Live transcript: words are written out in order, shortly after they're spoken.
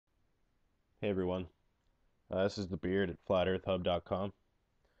Hey everyone, this is the Beard at FlatEarthHub.com.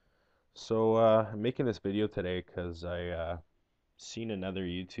 I'm making this video today because I seen another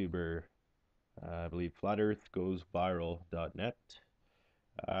YouTuber, I believe FlatEarthGoesViral.net.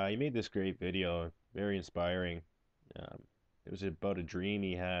 He made this great video, very inspiring. Um, it was about a dream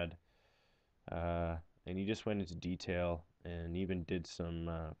he had, uh, and he just went into detail and even did some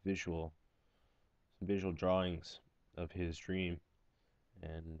visual drawings of his dream.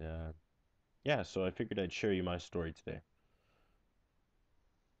 And yeah, so I figured I'd share you my story today.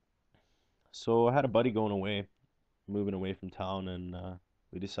 So I had a buddy going away, moving away from town, and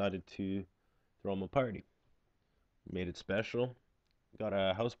we decided to throw him a party. Made it special. Got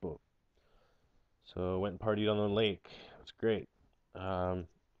a houseboat. So went and partied on the lake. It was great. Um,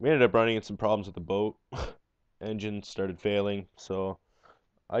 we ended up running into some problems with the boat. Engine started failing, so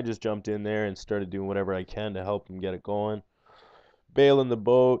I just jumped in there and started doing whatever I can to help him get it going. Bailing the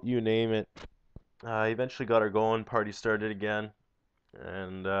boat, you name it. Eventually got her going. Party started again,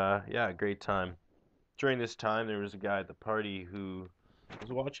 and yeah, great time. During this time, there was a guy at the party who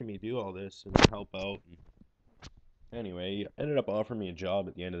was watching me do all this and help out. And anyway, he ended up offering me a job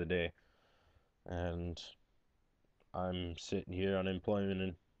at the end of the day, and I'm sitting here on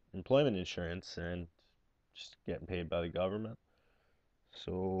employment insurance and just getting paid by the government.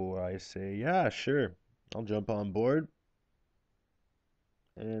 So I say, yeah, sure, I'll jump on board.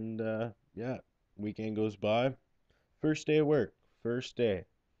 And yeah, weekend goes by. First day of work, first day.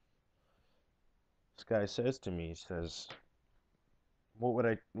 This guy says to me, he says,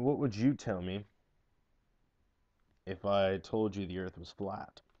 what would you tell me if I told you the earth was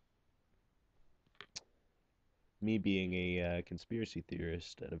flat? Me being a conspiracy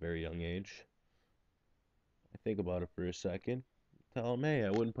theorist at a very young age, I think about it for a second. Tell him, hey, I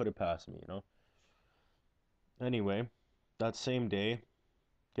wouldn't put it past me. Anyway, that same day,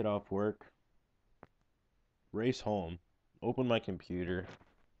 get off work, race home, open my computer,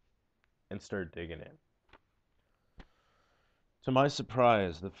 and start digging in. To my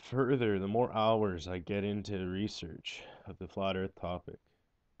surprise, the more hours I get into research of the flat Earth topic,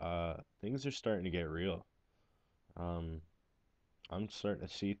 things are starting to get real. Um, I'm starting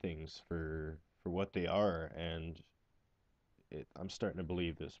to see things for what they are, and I'm starting to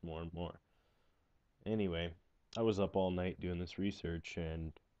believe this more and more. Anyway, I was up all night doing this research,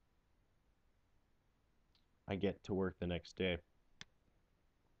 and I get to work the next day.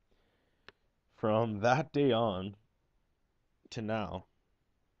 From that day on to now,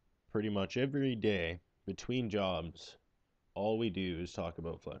 pretty much every day between jobs, all we do is talk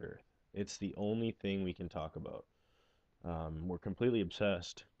about flat Earth. It's the only thing we can talk about. We're completely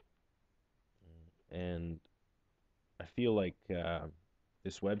obsessed, and I feel like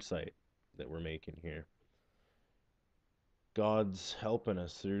this website that we're making here, God's helping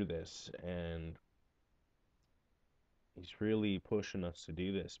us through this, and He's really pushing us to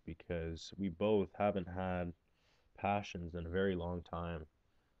do this because we both haven't had passions in a very long time,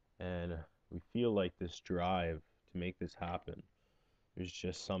 and we feel like this drive to make this happen. There's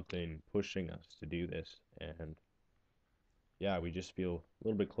just something pushing us to do this, and yeah, we just feel a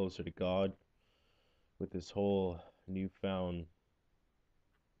little bit closer to God with this whole newfound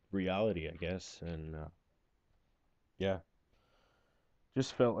reality, I guess. And yeah,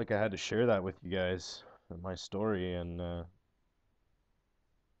 just felt like I had to share that with you guys, my story, and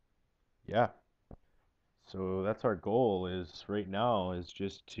yeah. So that's our goal is right now is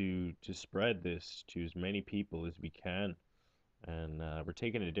just to spread this to as many people as we can, and we're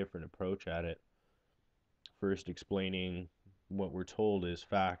taking a different approach at it. First, explaining what we're told is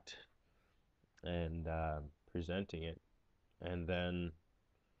fact and presenting it, and then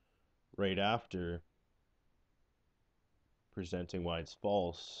right after presenting why it's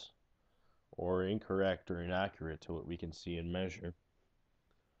false or incorrect or inaccurate to what we can see and measure,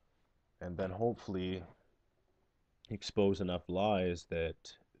 and then hopefully expose enough lies that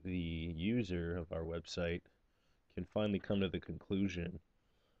the user of our website can finally come to the conclusion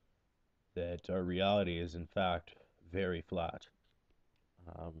that our reality is in fact very flat.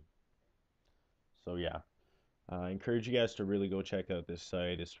 Um, so yeah, I encourage you guys to really go check out this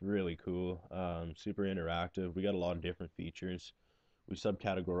site. It's really cool, super interactive. We got a lot of different features. We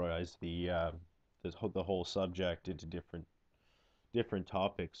subcategorize the whole subject into different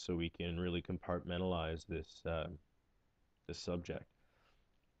topics so we can really compartmentalize this subject.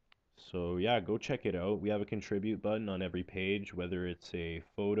 So yeah, go check it out. We have a contribute button on every page, whether it's a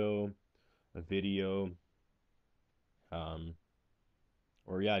photo, a video, um,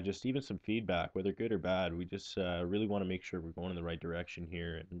 or yeah, just even some feedback, whether good or bad. We just really want to make sure we're going in the right direction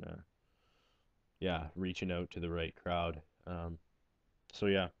here and yeah, reaching out to the right crowd. So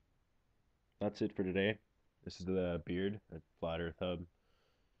yeah, that's it for today. This is the Beard at Flat Earth Hub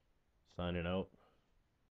signing out.